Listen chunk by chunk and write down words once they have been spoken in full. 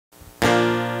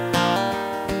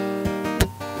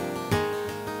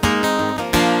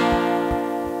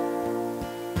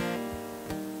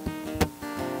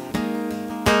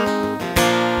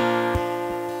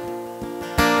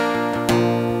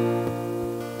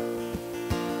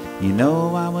You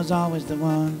know I was always the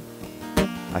one.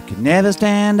 I could never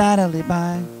stand idly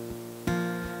by.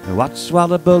 I watched while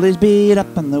the bullies beat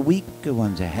up on the weaker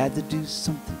ones. I had to do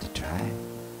something to try.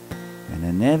 And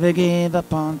I never gave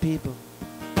up on people,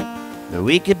 that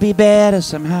we could be better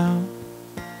somehow.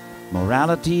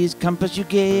 Morality's compass, you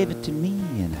gave it to me,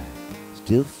 and I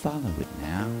still follow it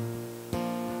now.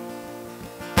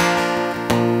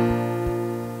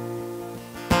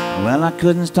 Well, I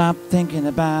couldn't stop thinking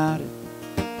about it.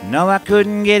 No, I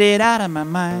couldn't get it out of my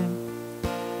mind.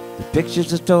 The pictures,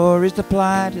 the stories, the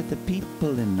plight of the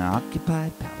people in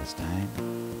occupied Palestine,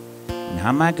 and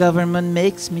how my government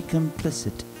makes me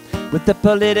complicit with the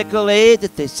political aid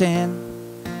that they send.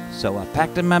 So I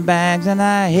packed up my bags and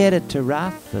I headed to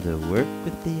Rafa to work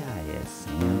with the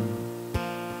ISM.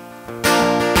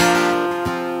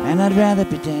 And I'd rather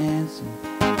be dancing,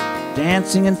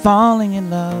 dancing and falling in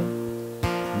love.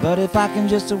 But if I can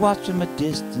just watch from a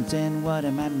distance, then what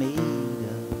am I made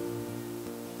of?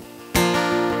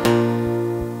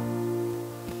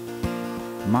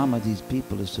 Mama, these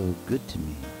people are so good to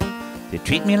me. They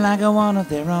treat me like a one of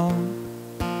their own.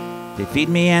 They feed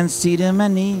me and see to my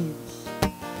needs.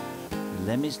 They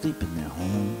let me sleep in their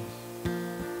homes.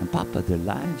 And Papa, their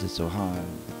lives are so hard.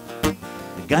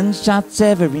 The gunshots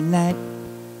every night,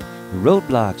 the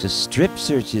roadblocks, the strip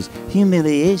searches,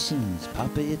 humiliations.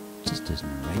 Papa, it just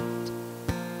isn't right.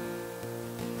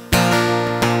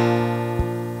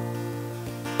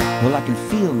 Well, I can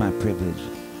feel my privilege.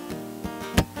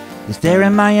 It's there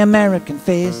in my American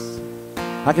face.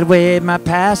 I could wave my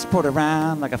passport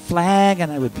around like a flag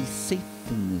and I would be safe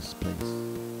in this place.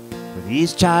 For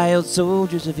these child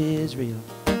soldiers of Israel,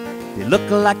 they look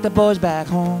like the boys back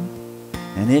home.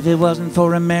 And if it wasn't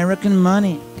for American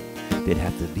money, they'd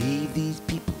have to leave these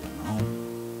people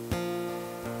alone.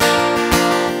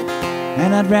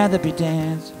 And I'd rather be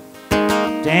dancing,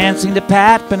 dancing to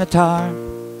Pat Benatar.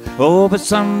 Oh, but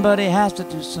somebody has to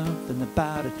do something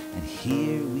about it, and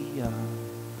here we are.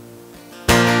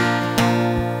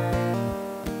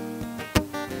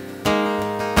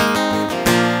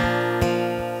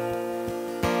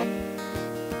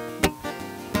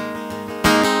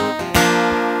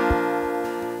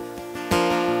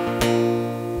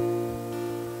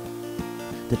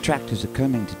 The tractors are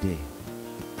coming today.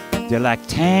 They're like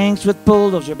tanks with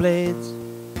bulldozer blades.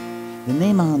 The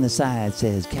name on the side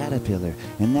says Caterpillar,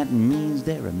 and that means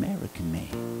they're American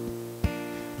made.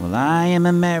 Well, I am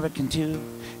American too,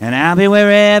 and I'll be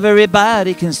where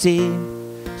everybody can see.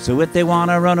 So if they want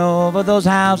to run over those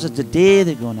houses today,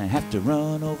 they're gonna have to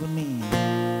run over me.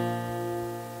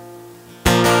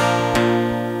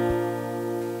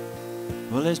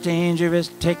 Well, it's dangerous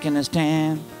taking a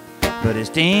stand, but it's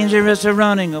dangerous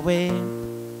running away.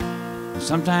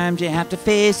 Sometimes you have to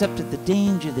face up to the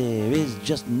danger. There is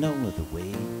just no other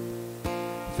way.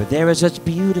 For there are such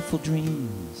beautiful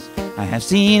dreams I have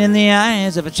seen in the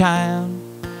eyes of a child.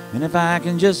 And if I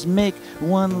can just make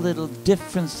one little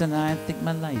difference, then I think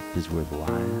my life is worthwhile.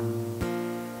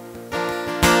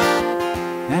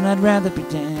 And I'd rather be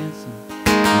dancing.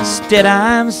 Instead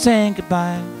I'm saying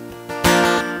goodbye.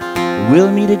 We'll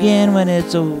meet again when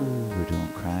it's over.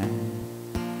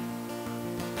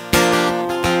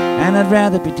 And I'd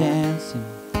rather be dancing,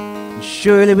 and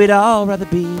surely we'd all rather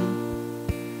be.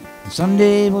 And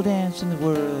someday we'll dance in the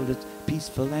world that's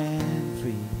peaceful and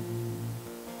free.